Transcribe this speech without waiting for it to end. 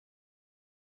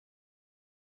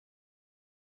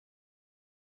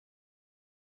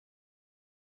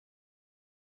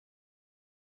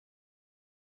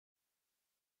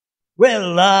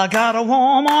Well, I got a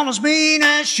woman as mean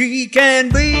as she can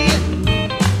be.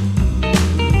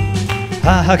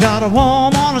 I got a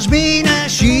woman as mean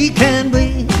as she can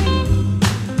be.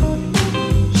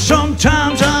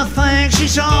 Sometimes I think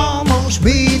she's almost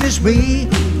mean as me.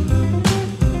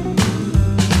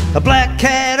 A black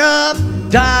cat up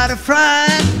died of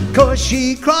fright 'cause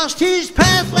she crossed his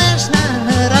path last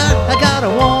night. I got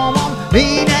a woman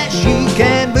mean as she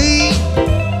can be.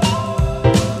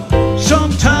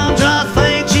 Sometimes I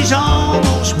think she's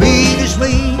almost mean as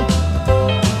me.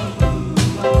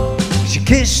 She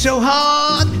kissed so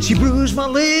hard, she bruised my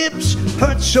lips,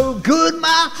 hurt so good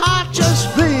my heart just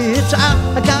flips.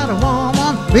 I got a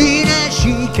woman mean as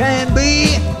she can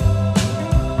be.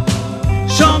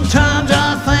 Sometimes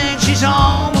I think she's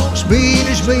almost mean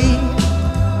as me.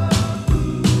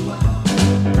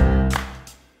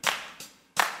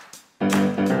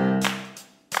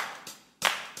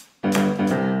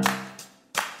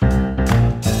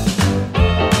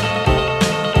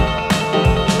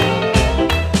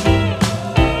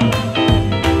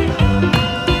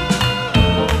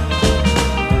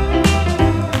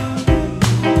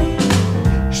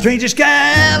 Strangest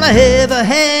gal I ever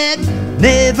had,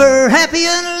 never happy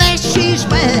unless she's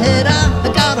mad. I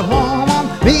got a woman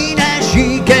mean as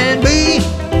she can be.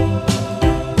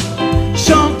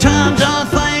 Sometimes I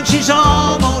think she's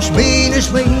almost mean as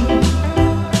me.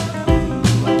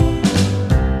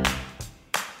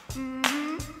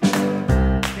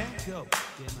 Can't go.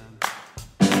 Yeah, man.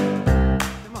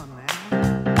 Come on, man.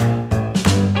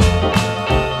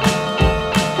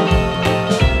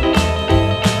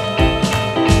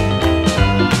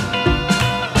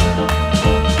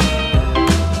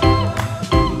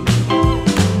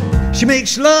 She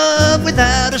makes love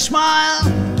without a smile.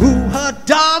 Ooh, her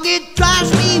dog, it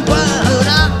drives me wild.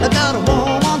 I got a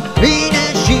woman mean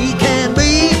as she can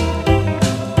be.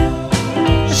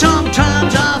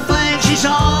 Sometimes I think she's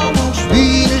almost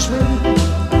mean as me.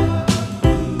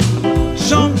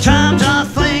 Sometimes I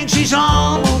think she's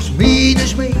almost mean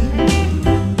as me.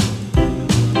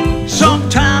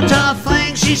 Sometimes I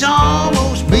think she's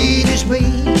almost mean as me.